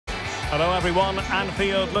Hello everyone,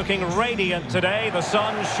 Anfield looking radiant today, the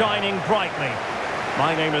sun shining brightly.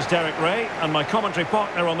 My name is Derek Ray, and my commentary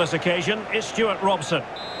partner on this occasion is Stuart Robson.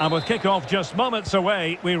 And with kick-off just moments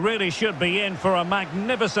away, we really should be in for a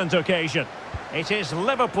magnificent occasion. It is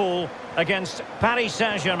Liverpool against Paris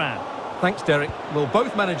Saint-Germain. Thanks, Derek. Well,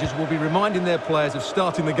 both managers will be reminding their players of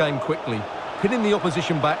starting the game quickly, pinning the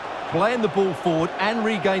opposition back, playing the ball forward and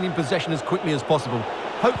regaining possession as quickly as possible.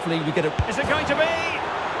 Hopefully we get a... Is it going to be?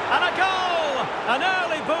 And a goal! An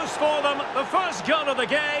early boost for them. The first goal of the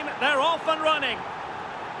game. They're off and running.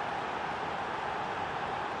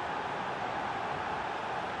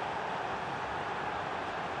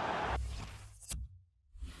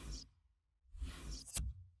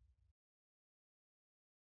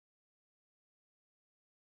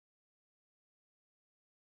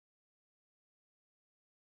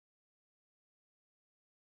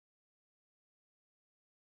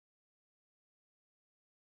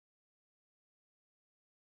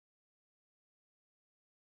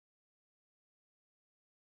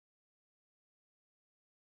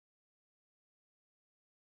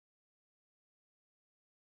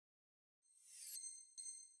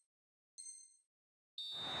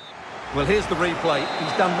 Well, here's the replay.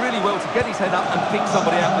 He's done really well to get his head up and pick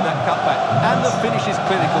somebody out with that cutback. And the finish is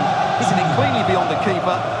clinical. Hitting it cleanly beyond the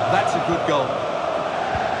keeper. That's a good goal.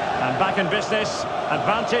 And back in business.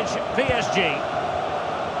 Advantage PSG.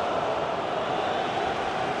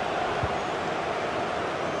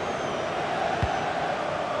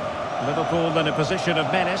 Liverpool in a position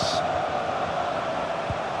of menace.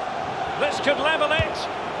 This could level it.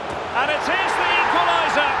 And it is the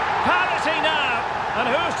equaliser. Parity now. And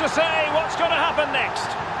who's to say what's going to happen next?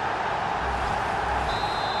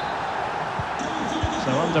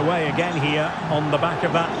 So underway again here on the back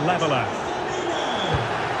of that leveller.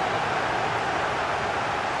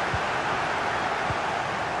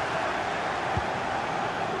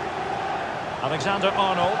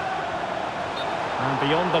 Alexander-Arnold. And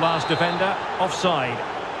beyond the last defender, offside.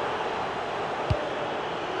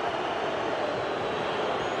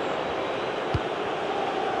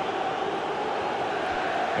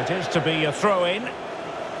 It is to be a throw-in.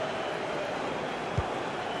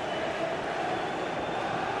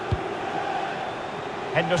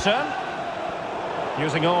 Henderson.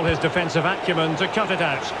 Using all his defensive acumen to cut it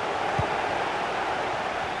out.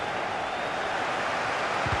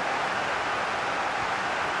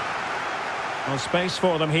 No space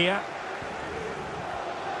for them here.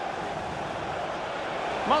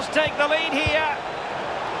 Must take the lead here.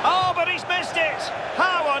 Oh, but he's missed it!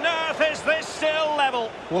 How on earth is this still level?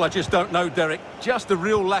 Well, I just don't know, Derek. Just a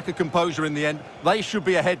real lack of composure in the end. They should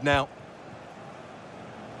be ahead now.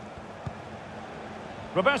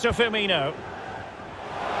 Roberto Firmino.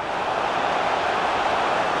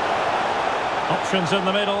 Options in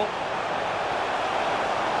the middle.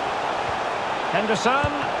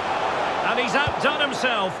 Henderson. And he's outdone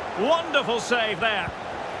himself. Wonderful save there.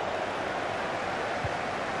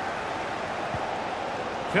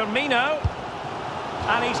 Firmino,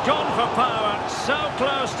 and he's gone for power, so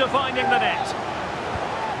close to finding the net.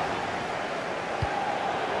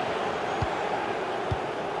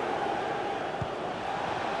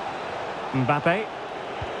 Mbappe.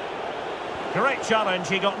 Great challenge,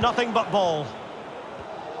 he got nothing but ball.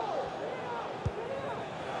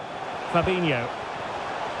 Fabinho.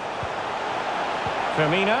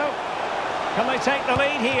 Firmino. Can they take the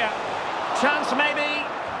lead here? Chance maybe.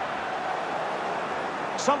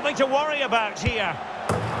 Something to worry about here.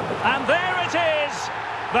 And there it is.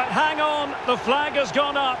 But hang on, the flag has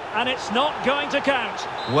gone up and it's not going to count.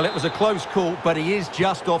 Well, it was a close call, but he is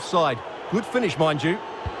just offside. Good finish, mind you.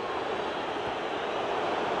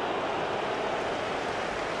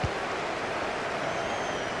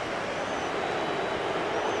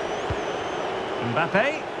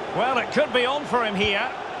 Mbappe. Well, it could be on for him here.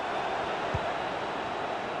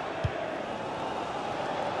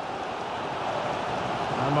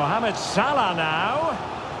 And Mohamed Salah now.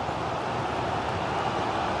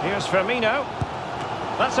 Here's Firmino.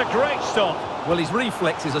 That's a great stop. Well, his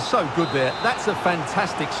reflexes are so good there. That's a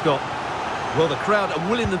fantastic stop. Well, the crowd are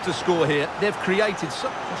willing them to score here. They've created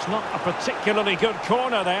so... It's not a particularly good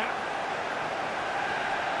corner there.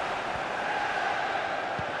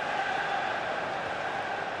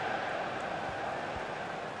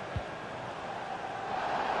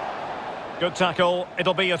 Good tackle.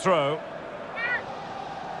 It'll be a throw.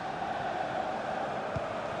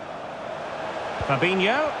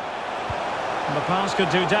 Fabinho. And the pass could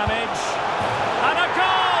do damage. And a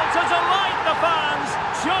goal to delight the fans.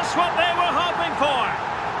 Just what they were hoping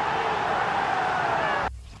for.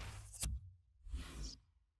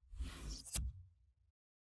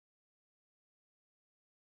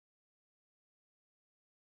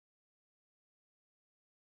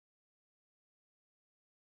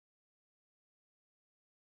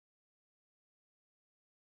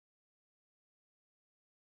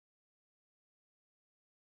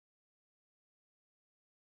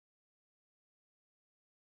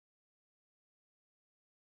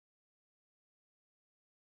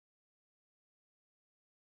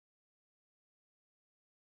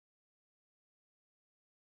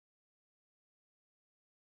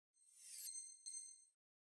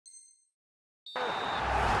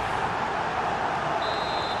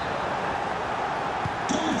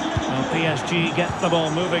 PSG get the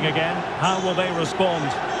ball moving again. How will they respond?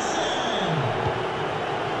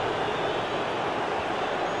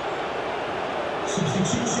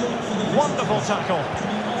 Wonderful tackle.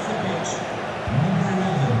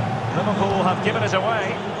 Liverpool have given it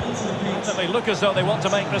away. They look as though they want to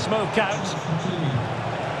make this move count.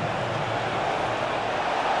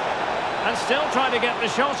 And still trying to get the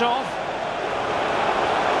shot off.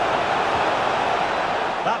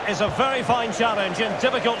 That is a very fine challenge in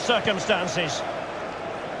difficult circumstances.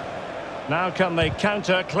 Now can they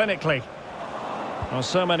counter clinically? Well,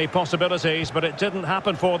 so many possibilities, but it didn't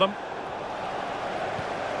happen for them.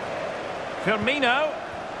 Firmino.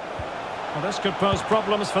 Well, this could pose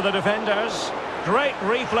problems for the defenders. Great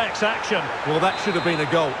reflex action. Well, that should have been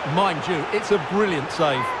a goal. Mind you, it's a brilliant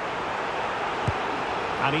save.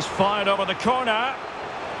 And he's fired over the corner.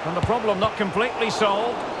 And the problem not completely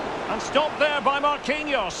solved. And stopped there by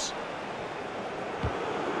Marquinhos.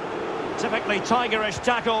 Typically tigerish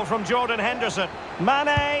tackle from Jordan Henderson.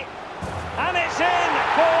 Mane. And it's in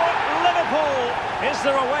for Liverpool. Is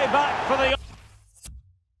there a way back for the...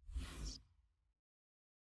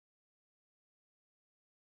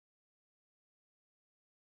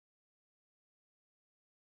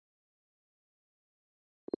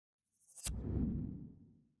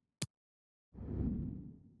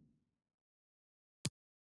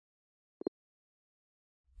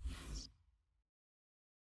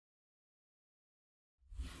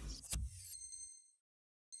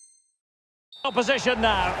 Opposition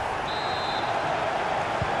now.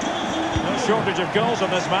 No shortage of goals in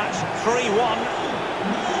this match. 3-1.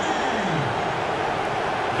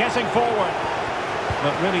 Getting forward.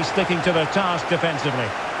 But really sticking to their task defensively.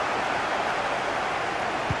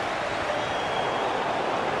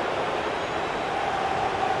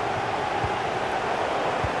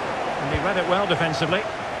 And he read it well defensively.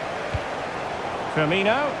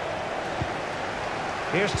 Firmino.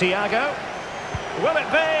 Here's Thiago. Will it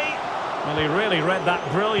be? Well, he really read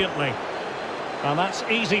that brilliantly. And that's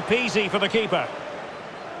easy peasy for the keeper.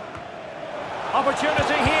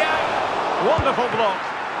 Opportunity here. Wonderful block.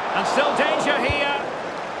 And still danger here.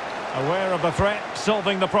 Aware of the threat,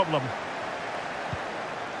 solving the problem.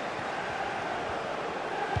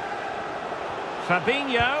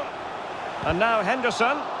 Fabinho. And now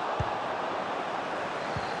Henderson.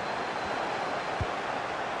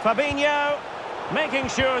 Fabinho. Making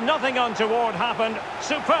sure nothing untoward happened.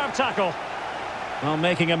 Superb tackle. Well,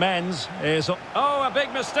 making amends is... Oh, a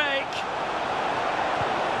big mistake.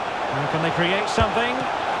 Now can they create something?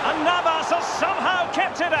 And Navas has somehow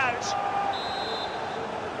kept it out.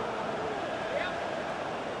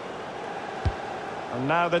 And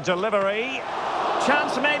now the delivery.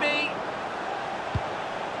 Chance maybe.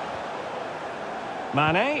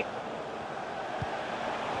 Mane.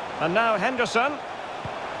 And now Henderson.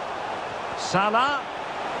 Salah.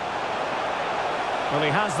 Well, he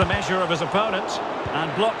has the measure of his opponent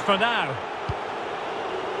and blocked for now.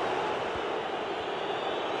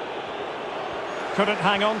 Couldn't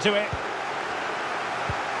hang on to it.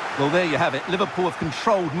 Well, there you have it. Liverpool have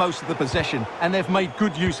controlled most of the possession and they've made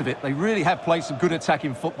good use of it. They really have played some good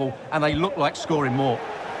attacking football and they look like scoring more.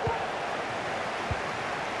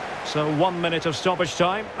 So 1 minute of stoppage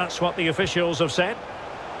time. That's what the officials have said.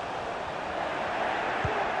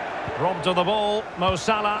 Robbed of the ball, Mo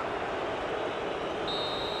Salah.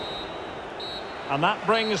 And that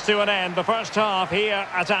brings to an end the first half here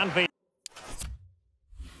at Anfield.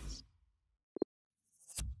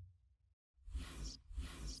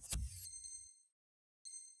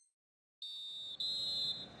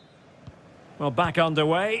 Well, back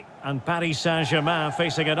underway, and Paris Saint-Germain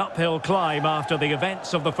facing an uphill climb after the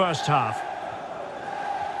events of the first half.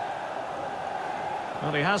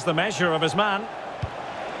 Well, he has the measure of his man.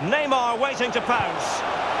 Neymar waiting to pounce.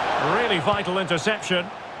 Really vital interception.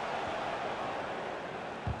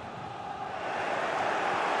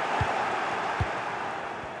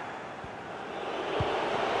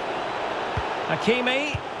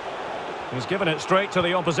 Hakimi. He's given it straight to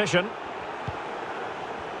the opposition.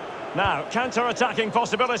 Now, counter-attacking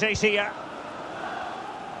possibilities here.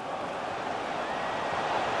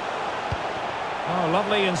 Oh,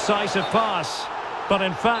 lovely incisive pass. But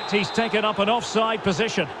in fact, he's taken up an offside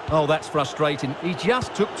position. Oh, that's frustrating. He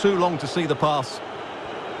just took too long to see the pass.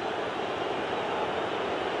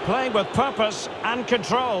 Playing with purpose and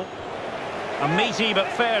control. A meaty but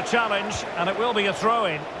fair challenge, and it will be a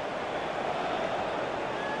throw-in.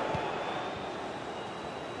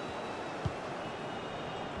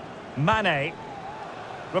 Mane.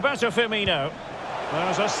 Roberto Firmino.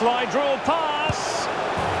 There's a slide rule pass.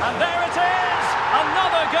 And there it is!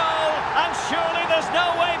 Another goal! And surely there's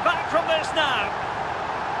no way back from this now.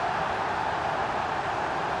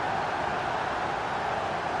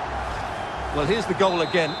 Well, here's the goal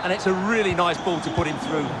again, and it's a really nice ball to put him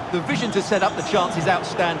through. The vision to set up the chance is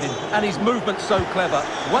outstanding, and his movement's so clever.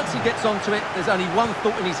 Once he gets onto it, there's only one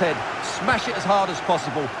thought in his head: smash it as hard as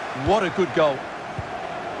possible. What a good goal.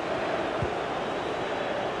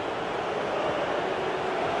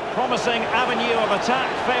 Promising avenue of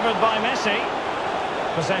attack favoured by Messi.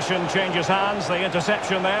 Possession changes hands, the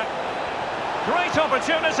interception there. Great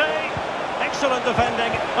opportunity. Excellent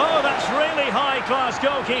defending. Oh, that's really high-class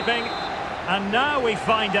goalkeeping. And now we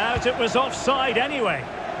find out it was offside anyway.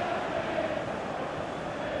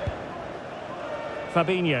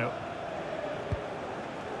 Fabinho.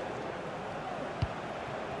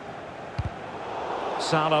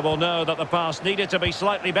 Salah will know that the pass needed to be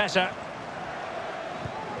slightly better.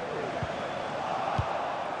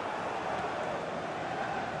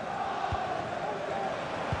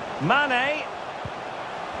 Mane.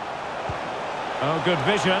 Oh, good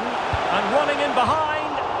vision. And running in behind.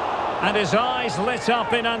 And his eyes lit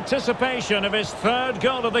up in anticipation of his third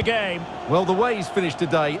goal of the game. Well, the way he's finished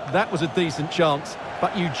today, that was a decent chance.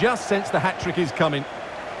 But you just sense the hat-trick is coming.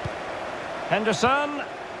 Henderson.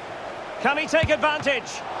 Can he take advantage?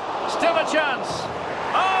 Still a chance.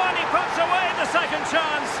 Oh, and he puts away the second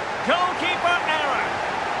chance. Goalkeeper error.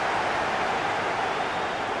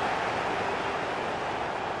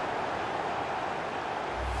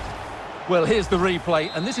 Well, here's the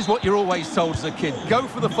replay, and this is what you're always told as a kid. Go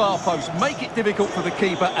for the far post, make it difficult for the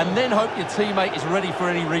keeper, and then hope your teammate is ready for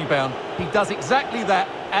any rebound. He does exactly that,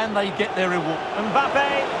 and they get their reward.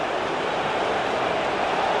 Mbappe.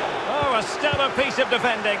 Oh, a stellar piece of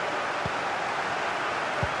defending.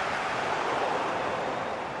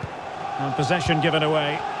 And possession given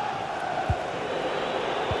away.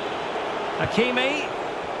 Hakimi.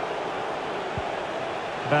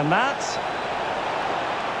 Bernat.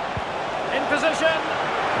 In position,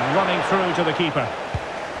 running through to the keeper.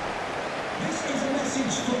 This is a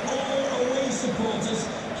message for all away supporters.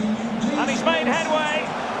 Can you please And he's made headway.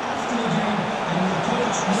 after the game and your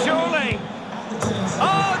coach Surely. at the turn.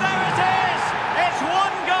 Oh, there it is! It's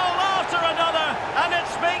one goal after another, and it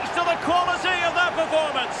speaks to the quality of their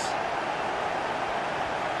performance.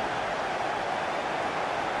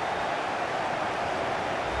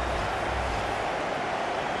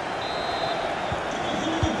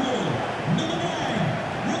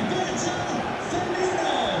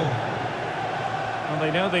 They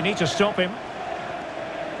know they need to stop him. Might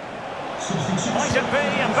it be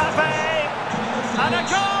Mbappe? And a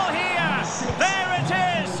goal here! There it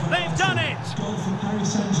is! They've done it! Goal for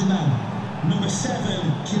Paris Saint-Germain. Number 7,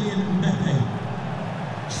 Kylian Mbappe.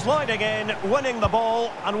 Sliding in, winning the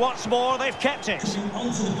ball, and what's more, they've kept it. Coming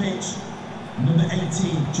onto the pitch, number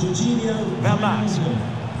 18, Jorginho Bernat. Wijnaldum.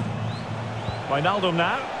 Wijnaldum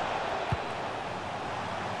now.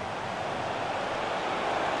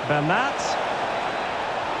 Bernat.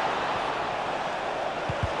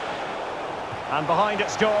 And behind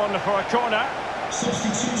it's gone for a corner.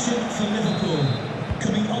 Substitution for Liverpool.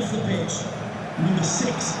 Coming off the pitch, number 6,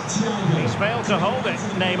 Thiago. He's failed to hold it,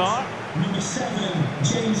 Neymar. Number 7,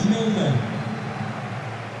 James Milner.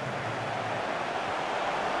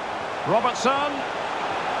 Robertson.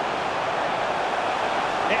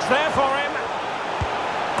 It's there for him.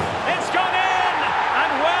 It's gone in!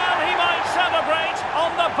 And well, he might celebrate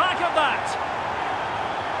on the back of that.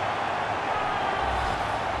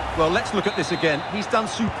 Well, let's look at this again. He's done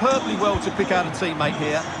superbly well to pick out a teammate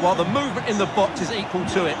here, while the movement in the box is equal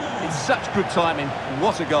to it. It's such good timing.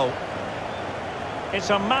 What a goal. It's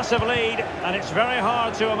a massive lead, and it's very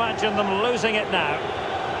hard to imagine them losing it now.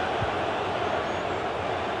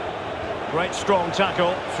 Great strong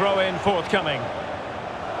tackle, throw-in forthcoming.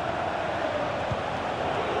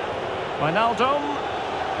 Wijnaldum.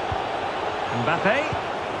 Mbappe.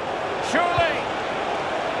 Surely.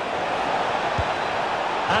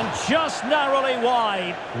 And just narrowly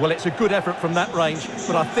wide. Well, it's a good effort from that range,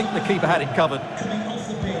 but I think the keeper had it covered. Coming off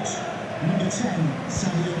the pitch, number 10,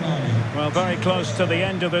 Sadio Mane. Well, very close to the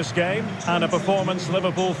end of this game, and a performance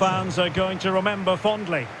Liverpool fans are going to remember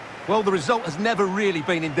fondly. Well, the result has never really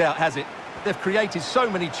been in doubt, has it? They've created so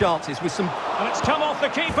many chances with some... And it's come off the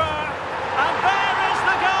keeper. And there is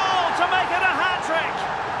the goal to make it a hat-trick.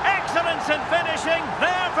 Excellence in finishing.